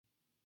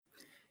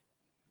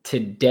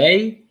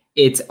Today,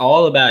 it's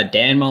all about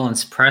Dan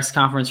Mullen's press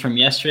conference from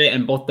yesterday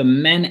and both the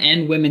men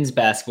and women's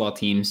basketball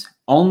teams,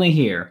 only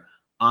here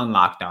on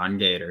Locked On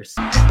Gators.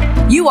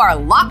 You are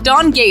Locked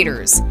On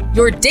Gators,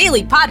 your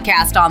daily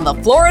podcast on the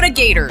Florida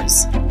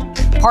Gators.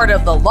 Part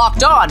of the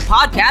Locked On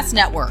Podcast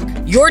Network,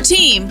 your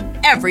team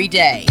every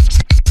day.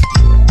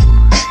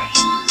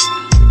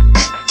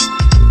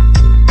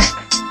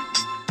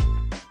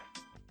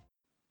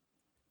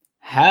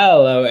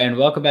 Hello, and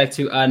welcome back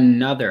to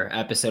another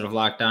episode of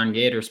Locked On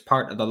Gators,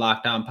 part of the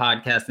Locked On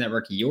Podcast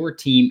Network, your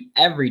team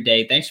every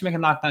day. Thanks for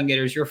making Locked On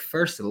Gators your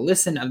first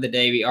listen of the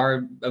day. We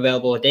are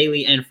available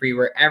daily and free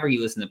wherever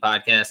you listen to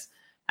podcasts.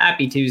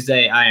 Happy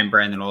Tuesday. I am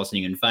Brandon Olson.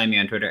 You can find me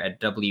on Twitter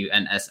at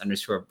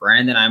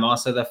WNS_Brandon. I'm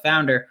also the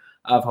founder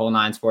of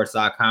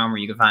Whole9Sports.com, where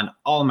you can find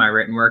all my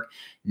written work.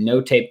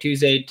 No Tape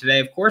Tuesday today,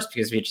 of course,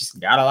 because we just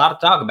got a lot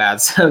to talk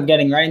about. So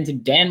getting right into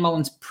Dan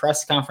Mullen's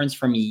press conference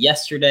from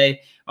yesterday.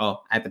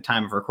 Well, at the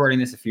time of recording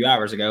this a few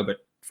hours ago,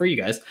 but for you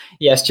guys,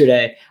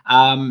 yesterday,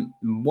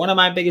 one of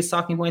my biggest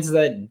talking points is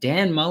that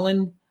Dan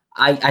Mullen,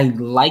 I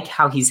like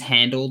how he's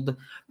handled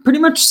pretty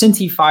much since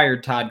he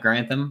fired Todd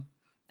Grantham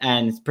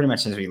and pretty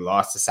much since we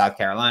lost to South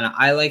Carolina.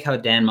 I like how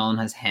Dan Mullen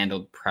has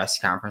handled press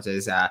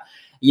conferences.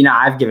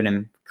 I've given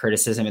him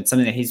criticism. It's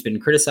something that he's been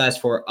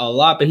criticized for a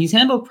lot, but he's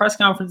handled press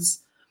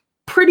conferences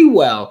pretty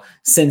well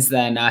since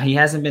then. He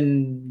hasn't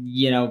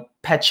been,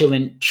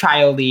 petulant,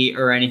 childy,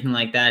 or anything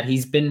like that.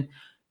 He's been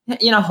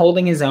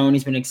holding his own.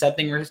 He's been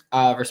accepting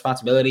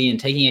responsibility and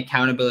taking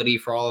accountability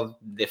for all of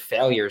the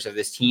failures of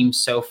this team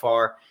so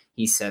far.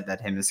 He said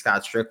that him and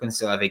Scott Strickland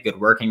still have a good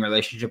working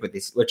relationship with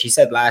this, which he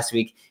said last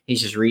week.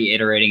 He's just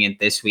reiterating it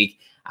this week.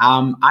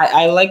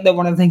 I like that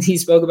one of the things he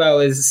spoke about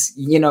was,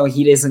 he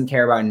doesn't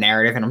care about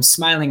narrative. And I'm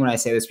smiling when I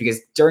say this because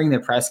during the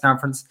press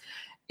conference,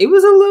 it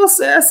was a little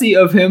sassy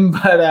of him,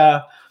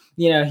 but,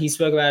 he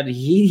spoke about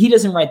he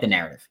doesn't write the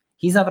narrative.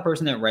 He's not the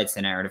person that writes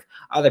the narrative.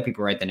 Other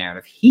people write the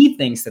narrative. He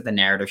thinks that the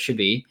narrative should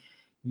be,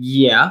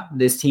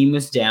 this team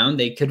was down.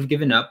 They could have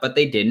given up, but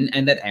they didn't.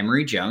 And that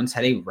Emory Jones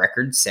had a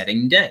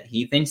record-setting day.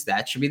 He thinks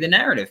that should be the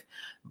narrative.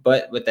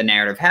 But what the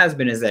narrative has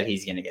been is that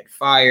he's going to get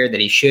fired,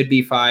 that he should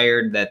be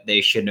fired, that they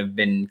shouldn't have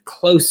been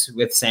close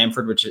with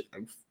Samford, which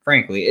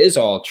frankly is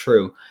all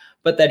true.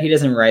 But that he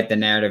doesn't write the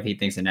narrative. He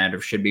thinks the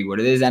narrative should be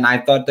what it is. And I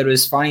thought that it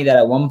was funny that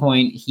at one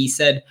point he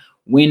said,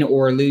 win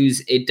or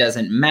lose, it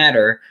doesn't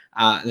matter.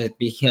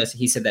 Because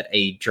he said that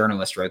a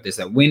journalist wrote this,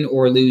 that win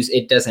or lose,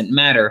 it doesn't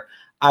matter.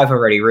 I've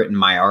already written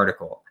my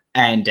article.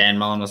 And Dan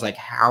Mullen was like,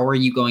 how are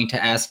you going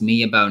to ask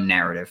me about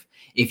narrative?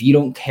 If you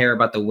don't care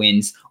about the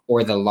wins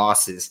or the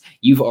losses,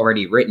 you've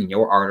already written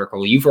your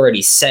article. You've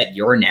already set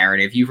your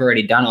narrative. You've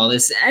already done all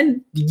this.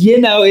 And,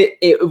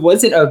 it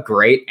wasn't a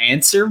great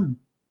answer,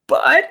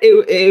 but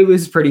it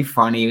was pretty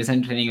funny. It was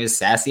entertaining. It was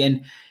sassy.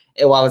 And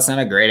while it's not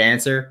a great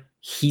answer,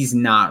 he's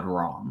not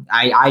wrong.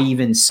 I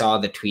even saw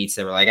the tweets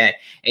that were like, hey,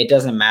 it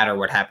doesn't matter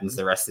what happens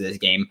the rest of this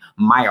game.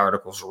 My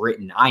article's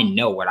written. I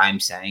know what I'm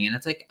saying. And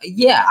it's like,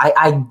 yeah,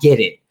 I get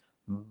it.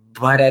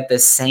 But at the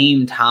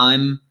same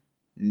time,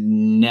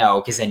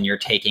 no, because then you're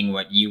taking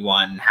what you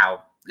want and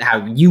how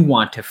you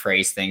want to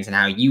phrase things and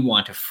how you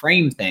want to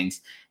frame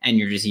things, and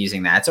you're just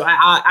using that. So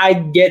I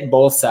get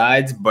both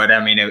sides, but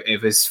I mean,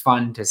 it was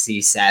fun to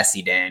see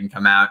Sassy Dan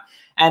come out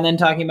and then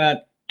talking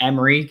about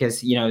Emory,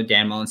 because,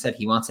 Dan Mullen said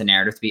he wants the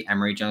narrative to be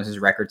Emory Jones's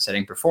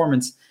record-setting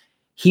performance.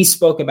 He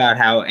spoke about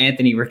how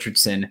Anthony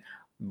Richardson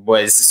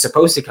was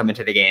supposed to come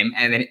into the game,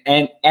 and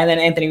then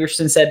Anthony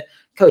Richardson said,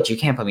 Coach, you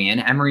can't put me in.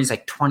 Emory's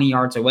like 20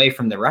 yards away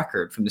from the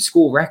record, from the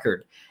school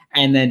record.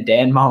 And then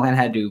Dan Mullen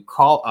had to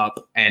call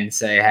up and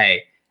say,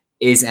 hey,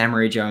 is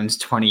Emory Jones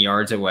 20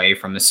 yards away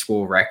from the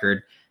school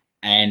record?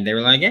 And they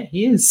were like, yeah,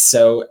 he is.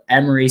 So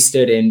Emory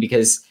stood in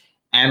because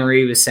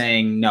Emory was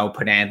saying, no,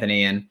 put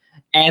Anthony in.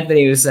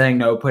 Anthony was saying,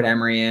 no, put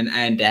Emory in,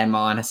 and Dan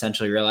Mullen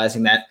essentially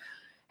realizing that,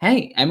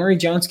 hey, Emory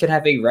Jones could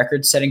have a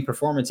record-setting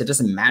performance. It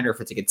doesn't matter if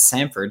it's against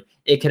Samford.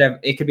 It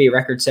could be a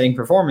record-setting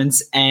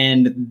performance,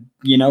 and,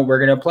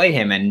 we're going to play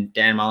him. And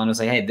Dan Mullen was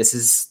like, hey,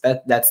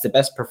 that's the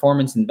best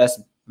performance and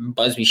best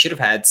buzz we should have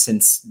had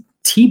since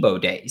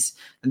Tebow days.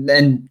 And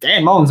then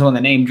Dan Mullen's the one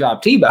that name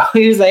dropped Tebow.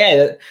 He was like,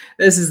 hey,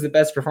 this is the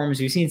best performance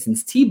we've seen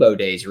since Tebow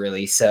days,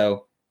 really.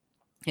 So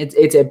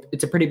it's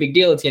a pretty big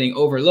deal. It's getting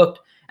overlooked.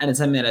 And it's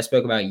something that I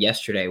spoke about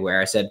yesterday where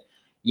I said,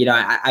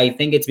 I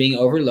think it's being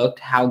overlooked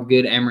how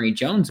good Emory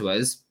Jones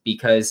was,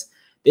 because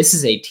this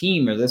is a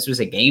team, or this was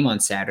a game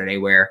on Saturday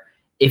where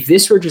if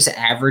this were just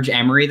average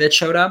Emory that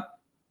showed up,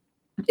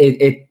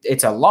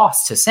 it's a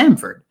loss to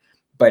Samford.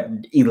 But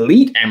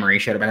elite Emory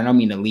showed up. And I don't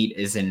mean elite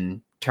as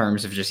in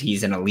terms of just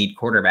he's an elite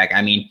quarterback.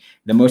 I mean,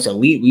 the most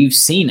elite we've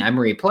seen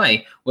Emory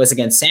play was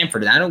against Samford.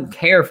 And I don't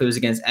care if it was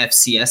against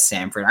FCS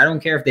Samford. I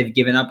don't care if they've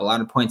given up a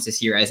lot of points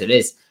this year as it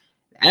is.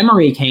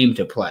 Emory came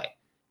to play,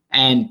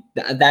 and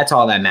that's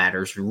all that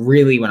matters,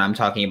 really, when I'm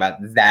talking about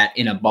that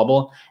in a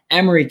bubble.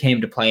 Emory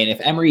came to play, and if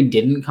Emory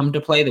didn't come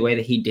to play the way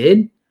that he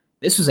did,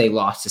 This was a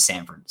loss to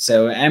Samford.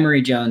 So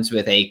Emory Jones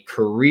with a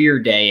career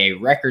day, a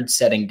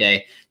record-setting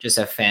day, just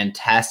a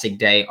fantastic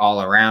day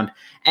all around.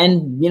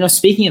 And,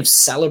 speaking of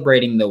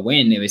celebrating the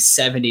win, it was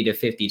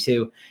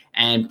 70-52,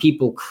 and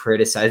people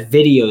criticized.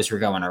 Videos were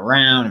going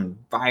around, and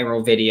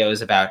viral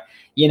videos about,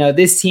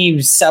 this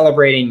team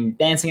celebrating,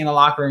 dancing in the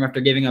locker room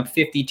after giving up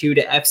 52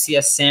 to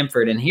FCS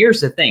Samford. And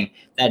here's the thing,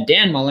 that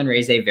Dan Mullen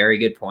raised a very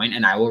good point,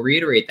 and I will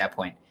reiterate that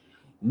point.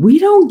 We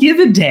don't give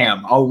a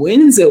damn. A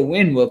win's a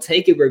win. We'll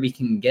take it where we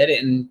can get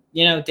it. And,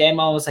 Dan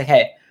Mullen was like,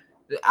 hey,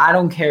 I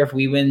don't care if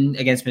we win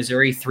against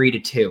Missouri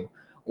 3-2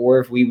 or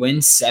if we win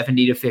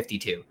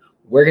 70-52.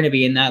 We're going to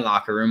be in that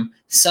locker room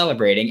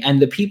celebrating. And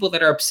the people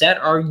that are upset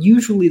are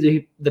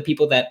usually the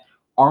people that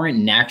aren't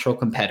natural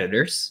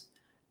competitors.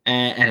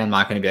 And I'm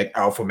not going to be like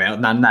alpha male.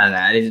 None of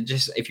that. It's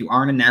just, if you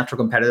aren't a natural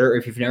competitor, or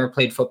if you've never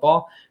played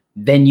football,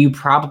 then you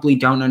probably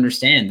don't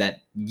understand that,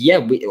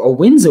 a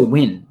win's a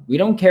win. We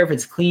don't care if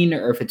it's clean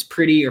or if it's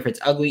pretty or if it's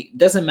ugly. It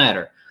doesn't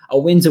matter. A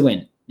win's a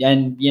win.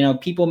 And,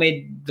 people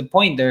made the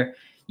point there.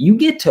 You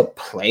get to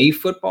play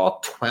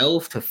football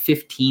 12 to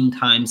 15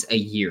 times a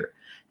year.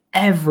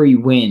 Every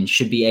win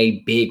should be a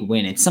big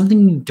win. It's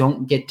something you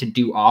don't get to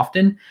do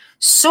often.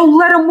 So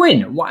let them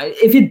win. Why?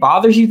 If it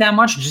bothers you that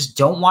much, just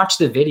don't watch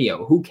the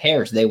video. Who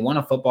cares? They won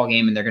a football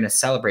game and they're going to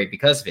celebrate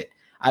because of it.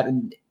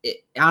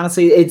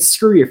 Honestly, it's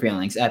screw your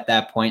feelings at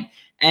that point.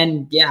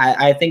 And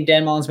I think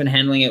Dan Mullen's been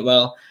handling it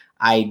well.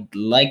 I'd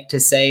like to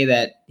say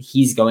that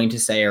he's going to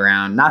stay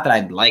around. Not that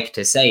I'd like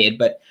to say it,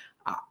 but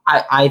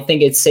I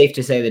think it's safe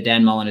to say that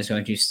Dan Mullen is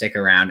going to stick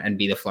around and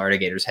be the Florida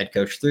Gators head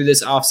coach through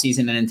this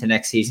offseason and into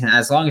next season,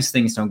 as long as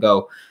things don't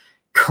go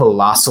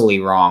colossally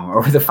wrong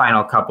over the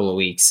final couple of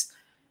weeks.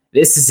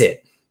 This is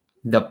it.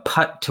 The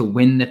putt to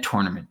win the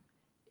tournament.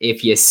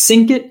 If you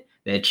sink it,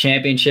 the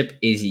championship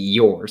is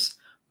yours.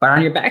 But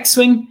on your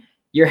backswing,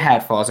 your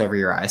hat falls over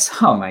your eyes.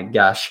 Oh my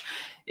gosh.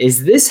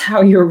 Is this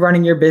how you're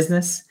running your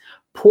business?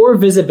 Poor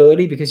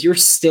visibility because you're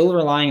still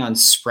relying on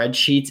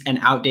spreadsheets and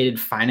outdated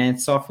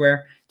finance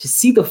software? To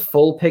see the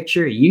full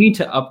picture, you need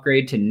to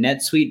upgrade to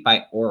NetSuite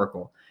by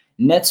Oracle.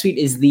 NetSuite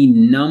is the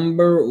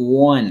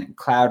 #1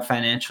 cloud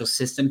financial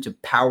system to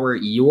power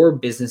your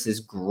business's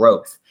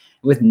growth.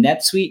 With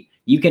NetSuite,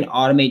 you can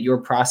automate your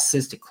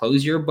processes to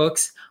close your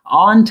books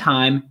on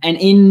time and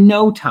in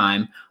no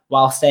time,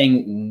 while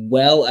staying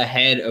well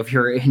ahead of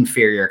your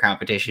inferior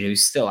competition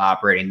who's still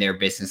operating their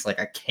business like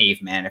a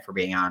caveman, if we're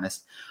being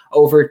honest.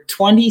 Over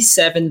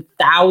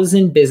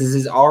 27,000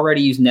 businesses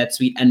already use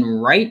NetSuite,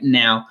 and right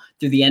now,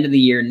 through the end of the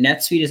year,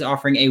 NetSuite is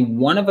offering a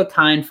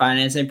one-of-a-kind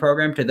financing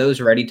program to those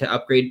ready to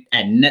upgrade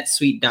at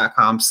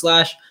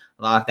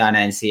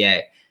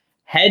netsuite.com/LockedOnNCAA.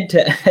 Head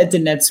to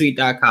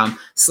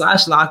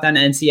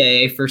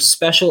netsuite.com/LockedOnNCAA for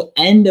special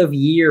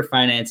end-of-year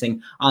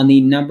financing on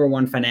the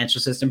 #1 financial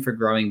system for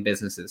growing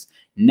businesses.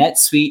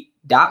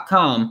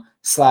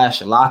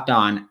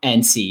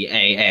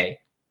 netsuite.com/LockedOnNCAA.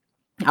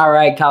 All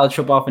right, college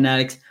football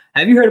fanatics.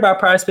 Have you heard about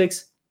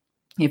PrizePicks?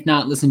 If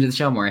not, listen to the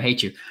show more. I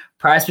hate you.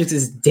 PrizePicks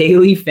is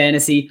daily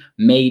fantasy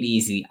made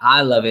easy.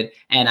 I love it,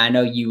 and I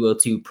know you will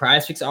too.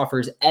 PrizePicks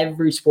offers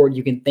every sport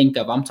you can think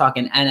of. I'm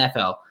talking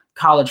NFL,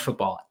 college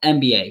football,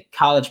 NBA,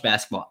 college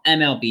basketball,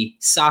 MLB,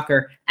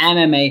 soccer,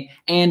 MMA,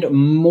 and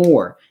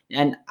more.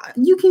 And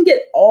you can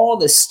get all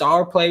the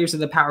star players of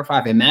the Power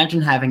 5.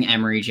 Imagine having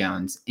Emory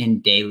Jones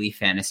in daily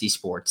fantasy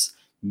sports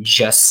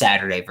just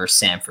Saturday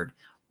versus Samford.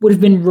 Would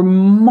have been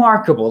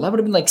remarkable. That would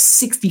have been like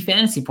 60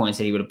 fantasy points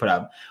that he would have put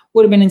up.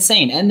 Would have been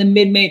insane. And the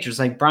mid-majors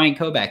like Bryant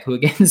Koback, who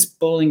against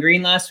Bowling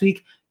Green last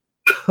week,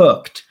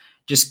 cooked.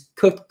 Just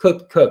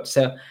cooked.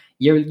 So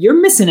you're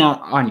missing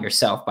out on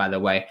yourself, by the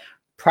way.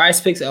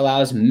 PrizePicks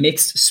allows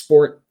mixed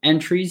sport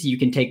entries. You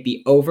can take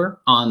the over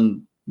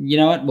on, you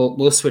know what?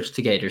 We'll switch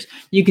to Gators.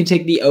 You can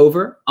take the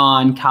over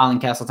on Colin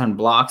Castleton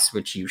blocks,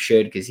 which you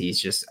should because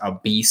he's just a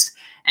beast.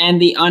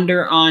 And the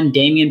under on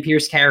Damian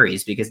Pierce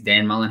carries because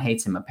Dan Mullen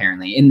hates him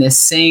apparently in this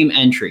same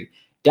entry.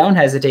 Don't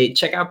hesitate.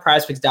 Check out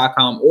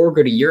prizepicks.com or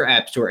go to your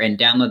app store and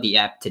download the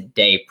app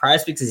today.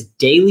 PrizePicks is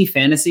daily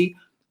fantasy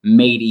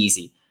made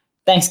easy.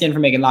 Thanks again for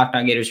making Locked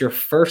On Gators your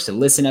first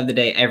listen of the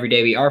day every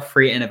day. We are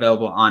free and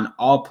available on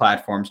all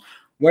platforms.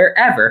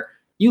 Wherever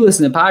you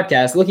listen to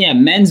podcasts, looking at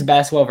men's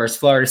basketball versus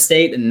Florida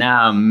State.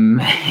 Now,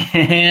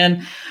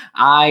 man,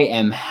 I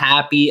am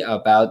happy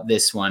about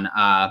this one.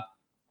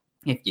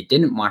 If you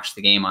didn't watch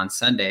the game on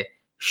Sunday,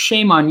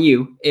 shame on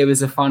you. It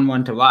was a fun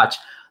one to watch.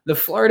 The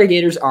Florida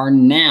Gators are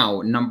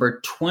now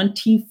number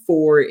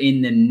 24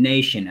 in the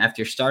nation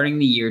after starting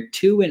the year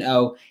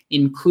 2-0,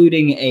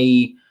 including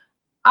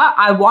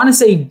I want to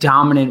say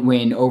dominant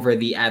win over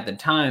the, at the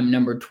time,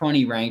 number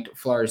 20 ranked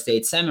Florida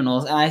State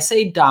Seminoles. And I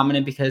say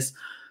dominant because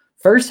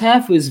first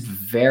half was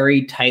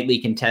very tightly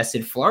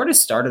contested. Florida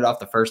started off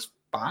the first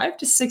 5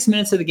 to 6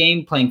 minutes of the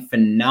game playing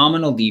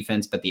phenomenal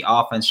defense, but the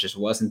offense just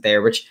wasn't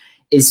there, which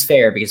is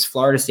fair because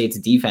Florida State's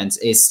defense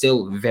is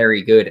still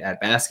very good at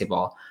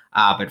basketball.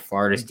 But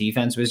Florida's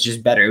defense was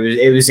just better.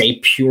 It was a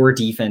pure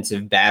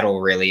defensive battle,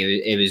 really.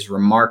 It was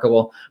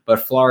remarkable. But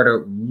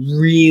Florida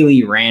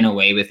really ran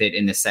away with it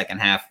in the second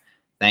half.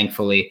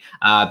 thankfully,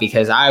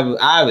 because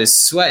I was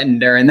sweating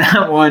during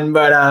that one.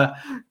 But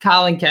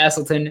Colin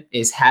Castleton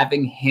is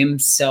having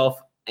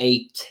himself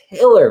a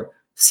killer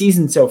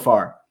season so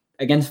far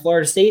against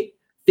Florida State.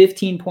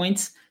 15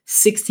 points,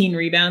 16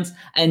 rebounds,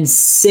 and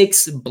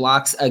 6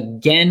 blocks.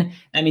 Again,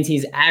 that means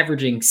he's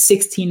averaging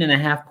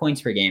 16.5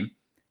 points per game,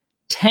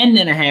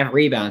 10.5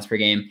 rebounds per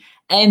game,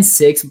 and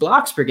 6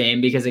 blocks per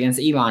game, because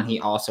against Elon, he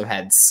also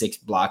had 6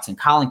 blocks. And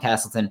Colin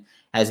Castleton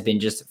has been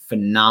just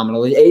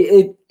phenomenal.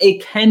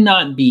 It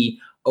cannot be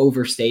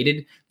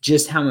overstated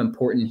just how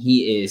important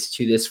he is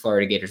to this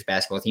Florida Gators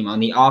basketball team on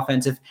the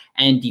offensive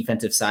and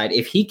defensive side.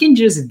 If he can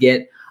just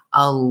get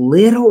a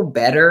little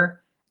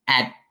better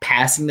at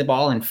passing the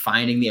ball and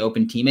finding the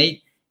open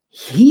teammate,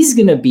 he's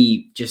going to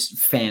be just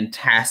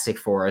fantastic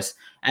for us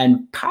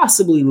and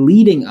possibly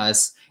leading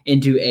us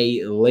into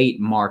a late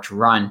March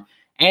run.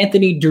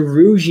 Anthony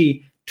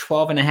Duruji,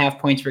 12.5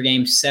 points per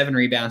game, 7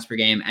 rebounds per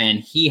game, and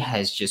he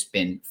has just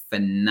been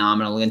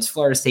phenomenal. Against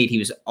Florida State, he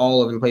was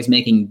all over the place,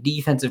 making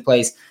defensive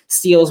plays,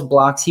 steals,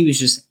 blocks. He was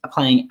just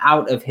playing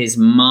out of his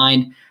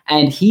mind,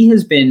 and he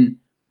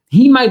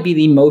might be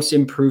the most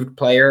improved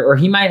player, or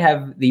he might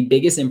have the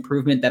biggest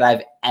improvement that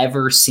I've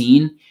ever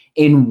seen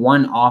in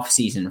one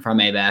offseason from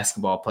a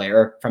basketball player,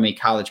 or from a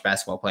college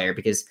basketball player,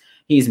 because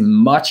he's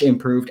much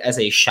improved as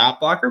a shot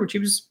blocker, which he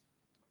was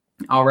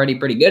already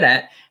pretty good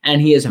at,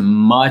 and he is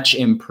much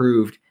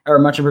improved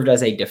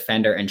as a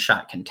defender and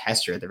shot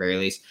contester at the very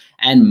least,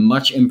 and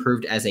much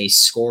improved as a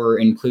scorer,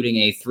 including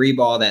a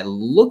 3-ball that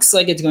looks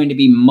like it's going to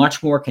be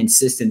much more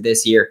consistent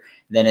this year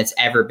than it's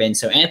ever been.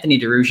 So Anthony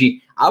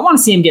Duruji, I want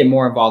to see him get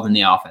more involved in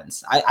the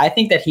offense. I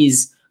think that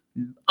he's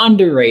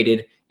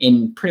underrated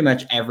in pretty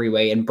much every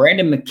way. And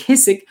Brandon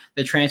McKissick,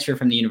 the transfer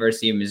from the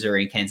University of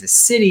Missouri in Kansas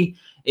City,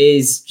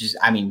 is just,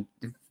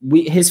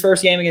 his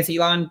first game against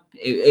Elon,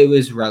 it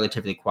was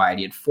relatively quiet.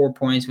 He had 4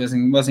 points,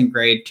 wasn't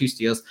great, 2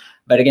 steals.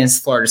 But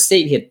against Florida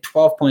State, he had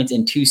 12 points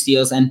and 2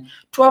 steals. And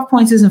 12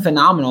 points isn't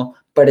phenomenal,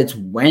 but it's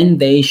when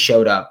they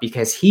showed up,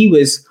 because he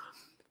was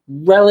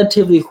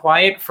relatively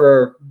quiet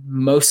for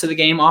most of the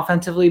game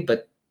offensively.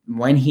 But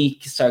when he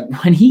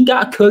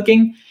got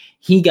cooking,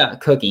 he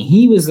got cooking.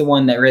 He was the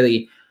one that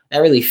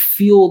really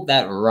fueled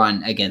that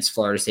run against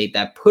Florida State,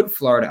 that put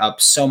Florida up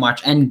so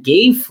much and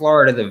gave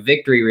Florida the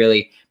victory,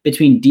 really,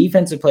 between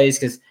defensive plays,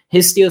 because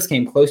his steals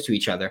came close to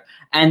each other,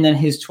 and then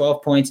his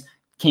 12 points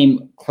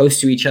came close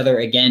to each other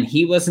again.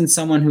 He wasn't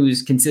someone who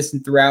was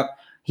consistent throughout.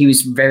 He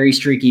was very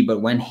streaky,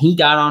 but when he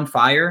got on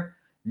fire,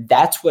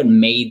 that's what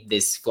made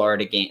this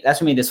Florida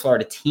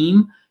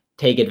team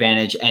take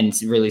advantage and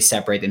really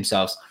separate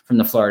themselves from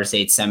the Florida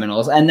State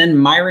Seminoles. And then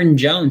Myron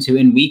Jones, who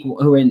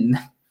in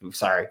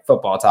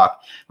football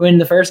talk, who in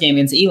the first game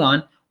against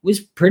Elon was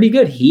pretty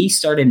good. He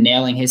started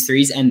nailing his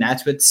threes, and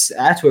that's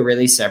what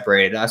really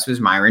separated us, was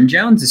Myron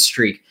Jones'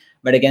 streak.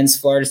 But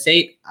against Florida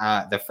State,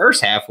 the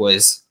first half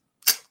was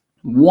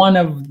one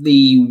of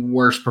the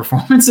worst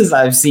performances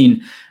I've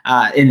seen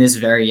in this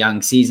very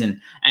young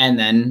season. And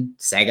then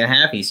second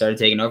half, he started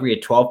taking over. He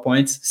had 12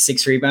 points,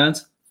 6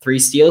 rebounds, 3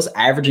 steals,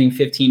 averaging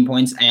 15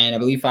 points, and I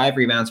believe 5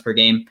 rebounds per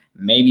game,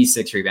 maybe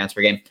 6 rebounds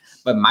per game.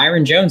 But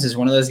Myron Jones is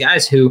one of those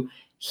guys who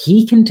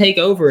he can take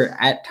over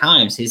at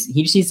times. He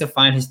just needs to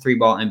find his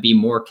 3-ball and be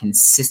more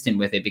consistent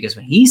with it, because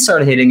when he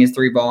started hitting his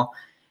 3-ball,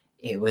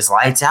 it was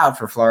lights out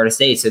for Florida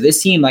State. So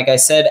this team, like I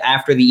said,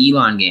 after the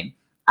Elon game,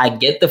 I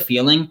get the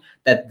feeling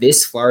that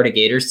this Florida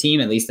Gators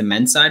team, at least the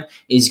men's side,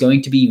 is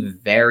going to be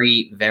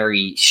very,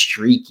 very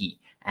streaky.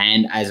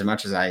 And as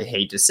much as I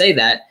hate to say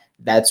that,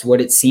 that's what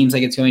it seems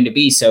like it's going to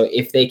be. So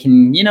if they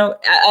can,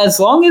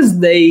 as long as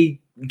they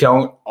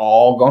don't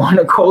all go on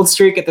a cold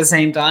streak at the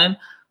same time,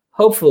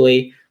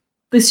 hopefully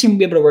this team will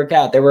be able to work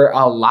out. There were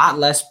a lot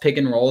less pick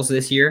and rolls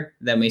this year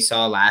than we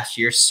saw last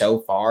year so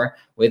far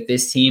with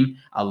this team.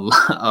 A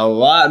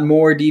lot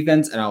more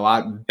defense and a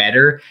lot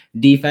better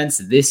defense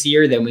this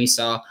year than we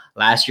saw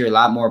last year. A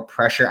lot more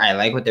pressure. I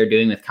like what they're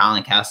doing with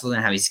Colin Castleton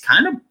and how he's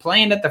kind of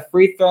playing at the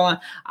free throw line.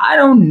 I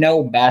don't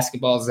know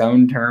basketball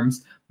zone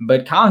terms,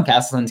 but Colin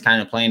Castleton's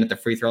kind of playing at the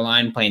free throw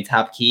line, playing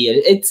top key.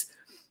 It's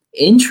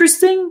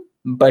interesting,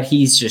 but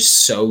he's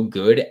just so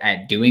good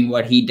at doing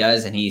what he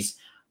does, and he's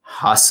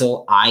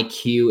hustle,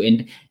 IQ,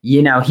 and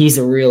he's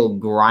a real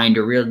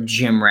grinder, real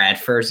gym rat,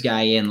 first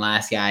guy in,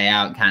 last guy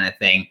out kind of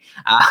thing.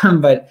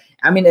 But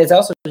it's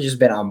also just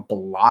been a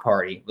block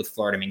party with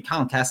Florida.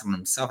 Colin Castleton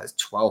himself has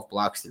 12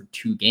 blocks through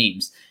 2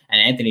 games, and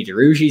Anthony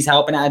Duruji's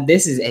helping out.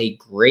 This is a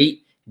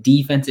great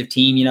defensive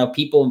team.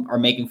 People are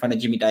making fun of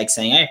Jimmy Dykes,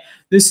 saying, hey,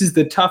 this is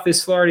the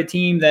toughest Florida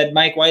team that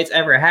Mike White's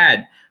ever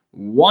had.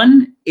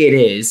 1, it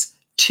is.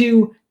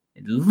 2,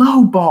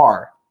 low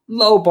bar,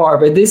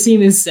 but this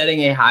team is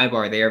setting a high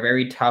bar. They are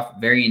very tough,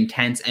 very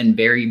intense, and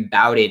very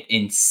bout it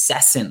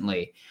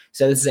incessantly.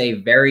 So this is a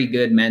very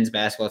good men's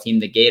basketball team.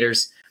 The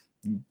Gators,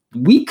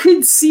 we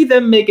could see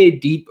them make a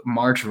deep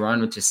March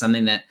run, which is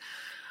something that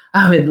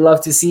I would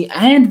love to see.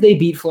 And they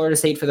beat Florida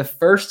State for the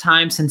first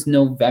time since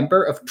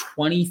November of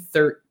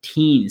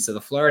 2013. So the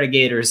Florida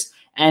Gators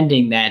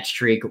ending that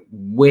streak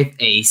with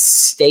a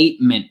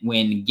statement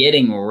win,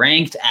 getting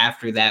ranked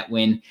after that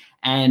win.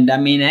 And I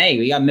mean, hey,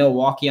 we got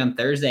Milwaukee on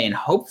Thursday and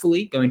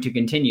hopefully going to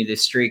continue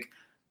this streak.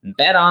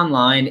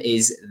 BetOnline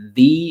is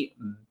the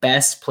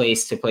best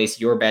place to place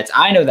your bets.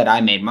 I know that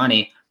I made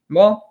money.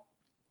 Well,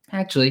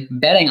 actually,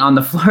 betting on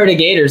the Florida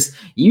Gators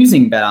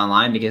using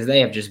BetOnline because they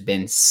have just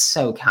been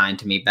so kind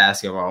to me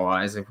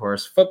basketball-wise. Of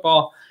course,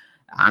 football,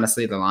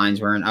 honestly, the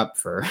lines weren't up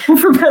for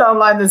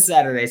BetOnline this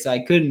Saturday, so I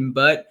couldn't.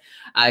 But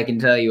I can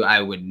tell you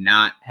I would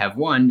not have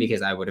won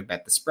because I would have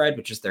bet the spread,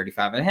 which is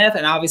 35.5,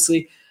 and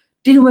obviously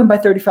didn't win by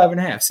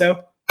 35.5.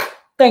 So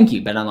thank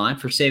you, BetOnline,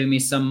 for saving me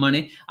some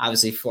money.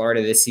 Obviously,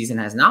 Florida this season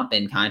has not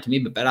been kind to me,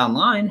 but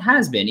BetOnline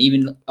has been.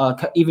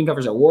 Even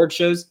covers award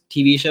shows,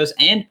 TV shows,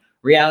 and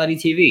reality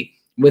TV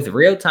with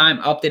real-time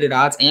updated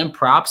odds and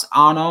props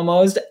on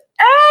almost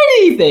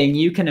anything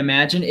you can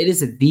imagine. It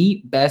is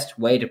the best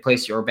way to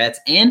place your bets,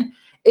 and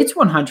it's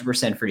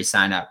 100% free to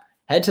sign up.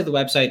 Head to the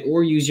website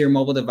or use your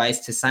mobile device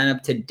to sign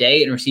up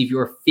today and receive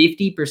your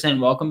 50%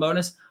 welcome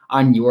bonus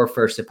on your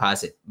first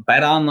deposit.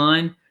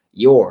 BetOnline,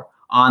 your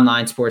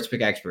online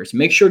sportsbook experts.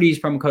 Make sure to use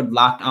promo code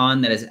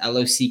LOCKEDON, that is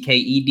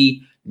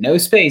LOCKED, no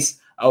space,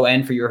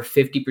 ON, for your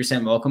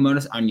 50% welcome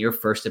bonus on your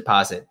first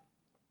deposit.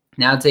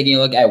 Now taking a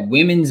look at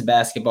women's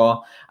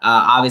basketball,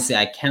 obviously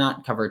I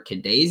cannot cover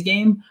today's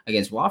game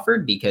against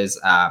Wofford because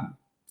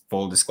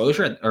full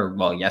disclosure,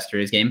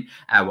 yesterday's game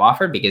at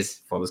Wofford,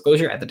 because full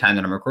disclosure, at the time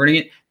that I'm recording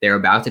it, they're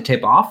about to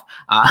tip off.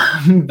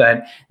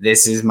 But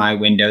this is my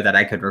window that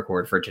I could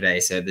record for today.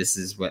 So this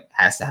is what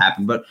has to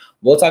happen. But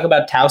we'll talk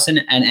about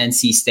Towson and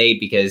NC State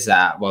because,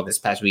 this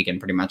past weekend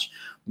pretty much,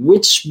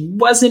 which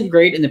wasn't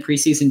great in the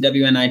preseason.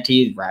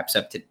 WNIT wraps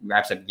up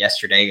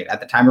yesterday.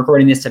 At the time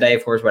recording this today,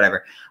 of course,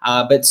 whatever.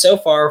 But so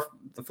far,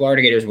 the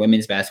Florida Gators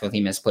women's basketball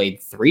team has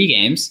played 3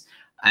 games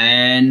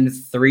and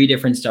 3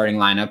 different starting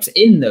lineups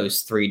in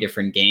those 3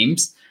 different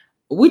games,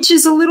 which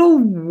is a little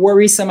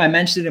worrisome. I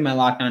mentioned it in my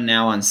Locked On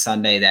Now on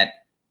Sunday that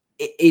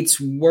it's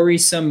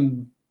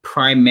worrisome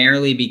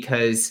primarily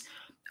because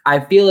I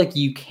feel like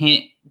you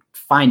can't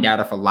find out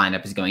if a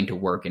lineup is going to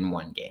work in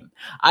one game.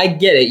 I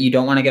get it. You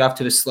don't want to get off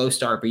to a slow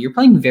start, but you're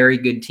playing very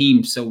good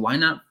teams, so why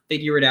not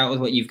figure it out with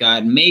what you've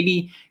got?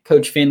 Maybe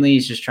Coach Finley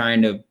is just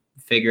trying to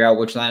figure out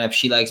which lineup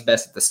she likes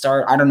best at the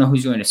start. I don't know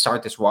who's going to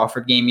start this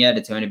Wofford game yet.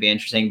 It's going to be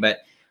interesting,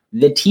 but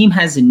the team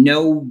has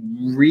no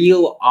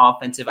real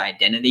offensive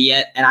identity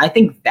yet, and I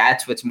think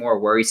that's what's more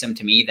worrisome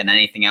to me than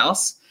anything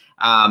else.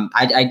 To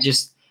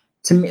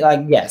me,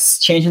 yes,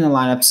 changing the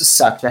lineups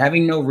sucks, but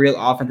having no real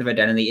offensive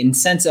identity in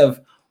sense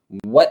of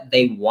what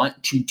they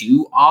want to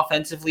do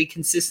offensively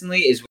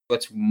consistently is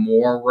what's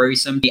more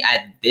worrisome.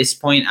 At this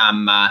point,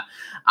 I'm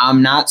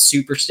not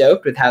super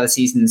stoked with how the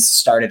season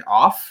started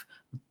off.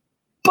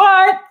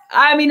 But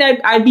I mean,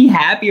 I'd be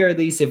happier at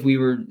least if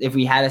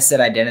we had a set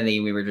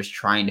identity. We were just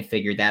trying to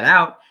figure that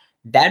out.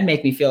 That'd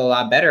make me feel a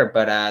lot better.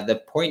 But the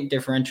point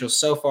differential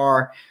so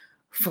far,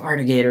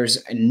 Florida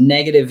Gators, a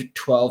negative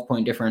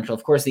 12-point differential.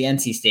 Of course, the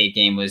NC State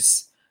game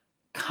was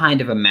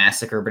kind of a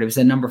massacre, but it was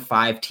the number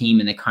 5 team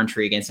in the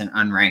country against an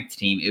unranked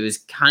team. It was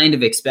kind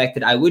of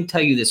expected. I would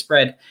tell you the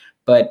spread,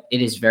 but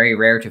it is very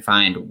rare to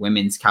find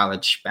women's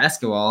college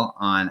basketball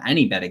on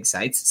any betting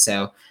sites.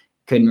 So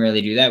couldn't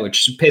really do that,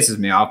 which pisses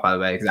me off, by the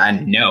way, because I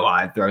know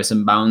I'd throw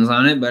some bones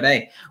on it, but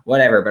hey,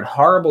 whatever. But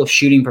horrible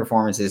shooting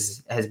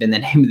performances has been the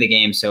name of the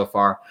game so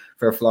far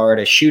for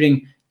Florida,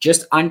 shooting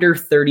just under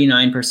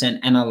 39%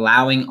 and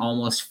allowing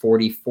almost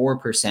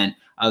 44%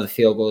 of the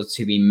field goals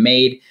to be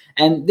made.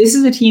 And this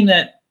is a team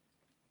that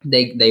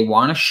they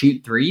want to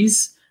shoot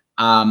threes,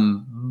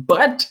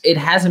 but it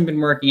hasn't been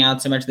working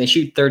out so much. They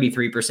shoot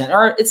 33%,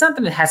 or it's not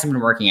that it hasn't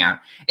been working out.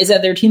 It's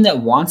that they're a team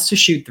that wants to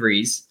shoot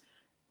threes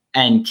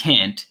and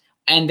can't.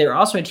 And they're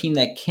also a team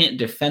that can't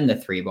defend the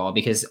 3 ball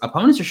because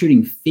opponents are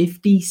shooting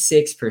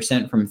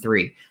 56% from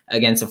 3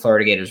 against the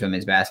Florida Gators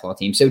women's basketball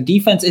team. So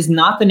defense is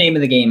not the name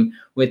of the game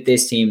with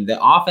this team.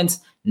 The offense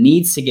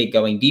needs to get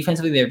going.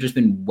 Defensively, there have just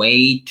been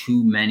way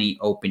too many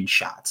open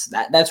shots.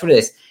 That's what it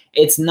is.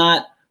 It's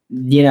not,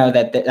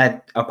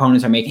 that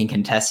opponents are making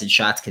contested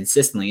shots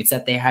consistently. It's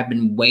that there have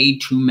been way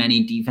too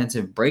many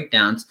defensive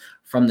breakdowns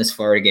from this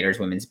Florida Gators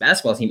women's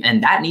basketball team,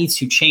 and that needs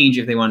to change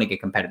if they want to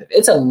get competitive.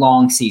 It's a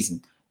long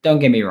season. Don't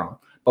get me wrong.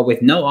 But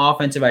with no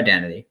offensive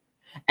identity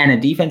and a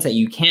defense that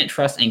you can't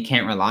trust and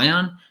can't rely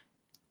on,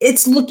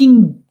 it's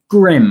looking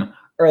grim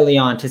early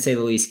on, to say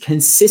the least.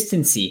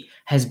 Consistency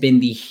has been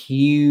the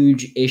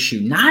huge issue.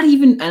 Not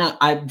even, and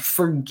I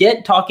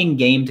forget talking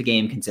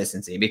game-to-game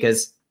consistency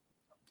because,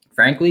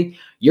 frankly,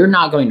 you're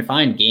not going to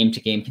find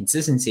game-to-game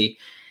consistency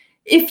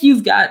if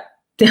you've got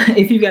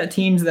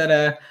teams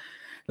that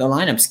the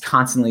lineup's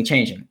constantly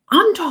changing.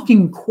 I'm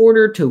talking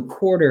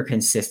quarter-to-quarter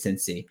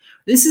consistency.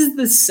 This is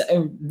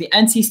the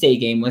NC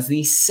State game was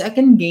the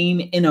second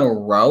game in a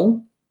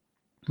row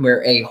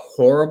where a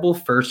horrible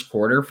first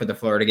quarter for the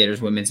Florida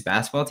Gators women's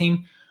basketball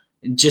team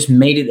just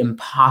made it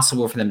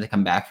impossible for them to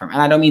come back from.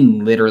 And I don't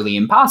mean literally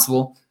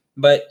impossible,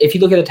 but if you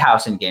look at the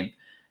Towson game,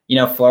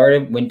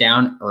 Florida went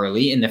down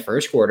early in the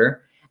first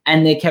quarter,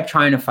 And they kept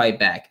trying to fight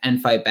back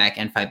and fight back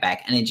and fight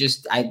back. And it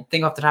just, I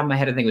think off the top of my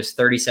head, I think it was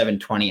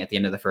 37-20 at the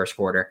end of the first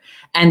quarter.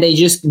 And they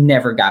just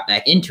never got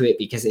back into it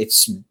because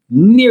it's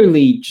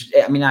nearly,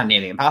 I mean, not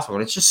nearly impossible,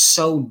 but it's just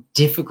so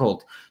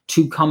difficult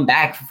to come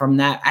back from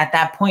that at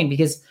that point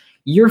because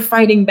you're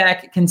fighting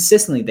back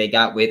consistently. They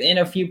got within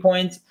a few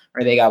points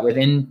or they got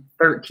within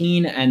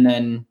 13 and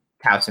then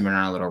Towson went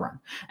on a little run.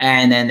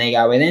 And then they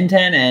got within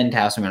 10 and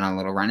Towson went on a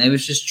little run. It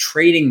was just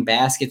trading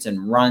baskets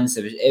and runs.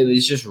 It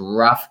was just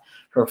rough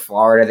for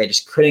Florida. They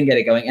just couldn't get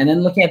it going. And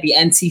then looking at the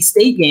NC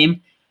State game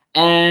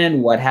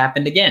and what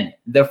happened again,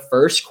 the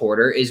first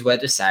quarter is what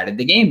decided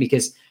the game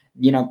because,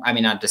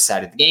 not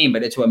decided the game,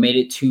 but it's what made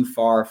it too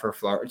much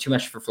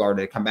for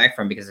Florida to come back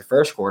from because the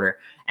first quarter,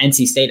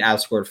 NC State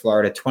outscored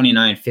Florida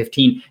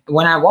 29-15.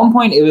 When at one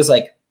point it was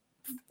like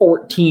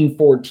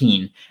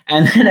 14-14.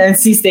 And then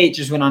NC State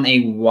just went on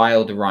a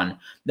wild run.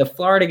 The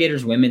Florida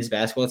Gators women's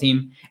basketball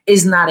team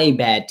is not a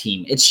bad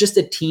team. It's just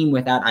a team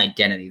without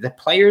identity. The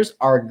players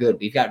are good.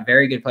 We've got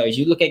very good players.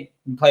 You look at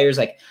players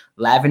like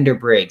Lavender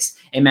Briggs,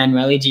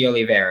 Emanuele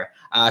Gioliveira,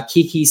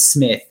 Kiki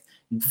Smith,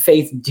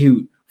 Faith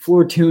Dute,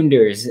 Fleur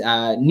Tunders,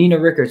 Nina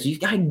Rickards.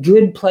 You've got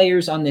good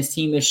players on this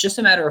team. It's just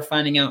a matter of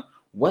finding out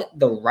what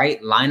the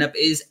right lineup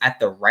is at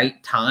the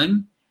right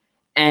time.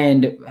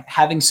 And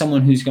having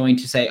someone who's going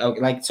to say,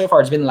 okay, like so far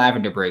it's been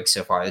Lavender Briggs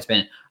so far. It's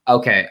been,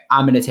 okay,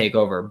 I'm going to take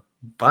over.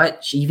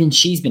 But even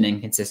she's been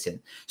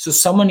inconsistent. So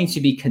someone needs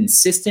to be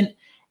consistent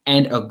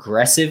and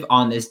aggressive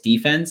on this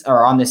defense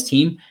or on this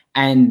team.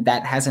 And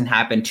that hasn't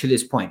happened to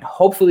this point.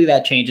 Hopefully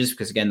that changes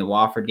because, again, the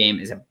Wofford game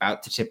is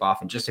about to tip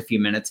off in just a few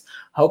minutes.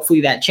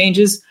 Hopefully that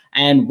changes.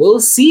 And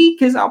we'll see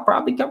because I'll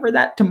probably cover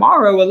that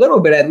tomorrow a little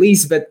bit at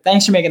least. But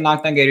thanks for making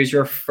Locked On Gators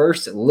your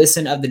first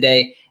listen of the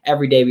day.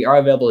 Every day we are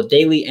available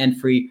daily and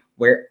free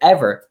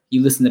wherever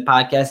you listen to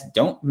podcasts.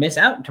 Don't miss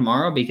out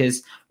tomorrow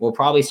because we'll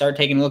probably start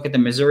taking a look at the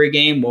Missouri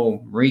game. We'll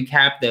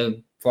recap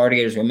the Florida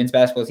Gators women's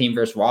basketball team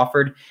versus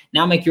Wofford.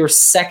 Now make your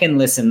second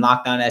listen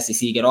Locked On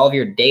SEC. Get all of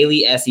your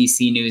daily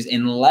SEC news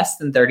in less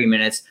than 30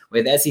 minutes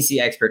with SEC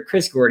expert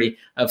Chris Gordy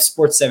of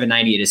Sports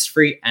 790. It is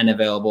free and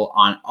available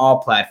on all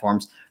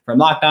platforms. From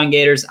Locked On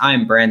Gators,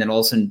 I'm Brandon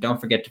Olson. Don't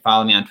forget to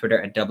follow me on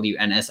Twitter at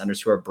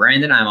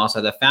WNS_Brandon. I'm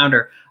also the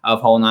founder of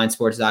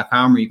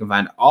Whole9Sports.com, where you can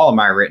find all of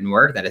my written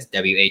work. That is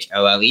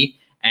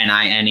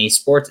WHOLENINE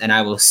Sports. And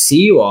I will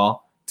see you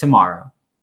all tomorrow.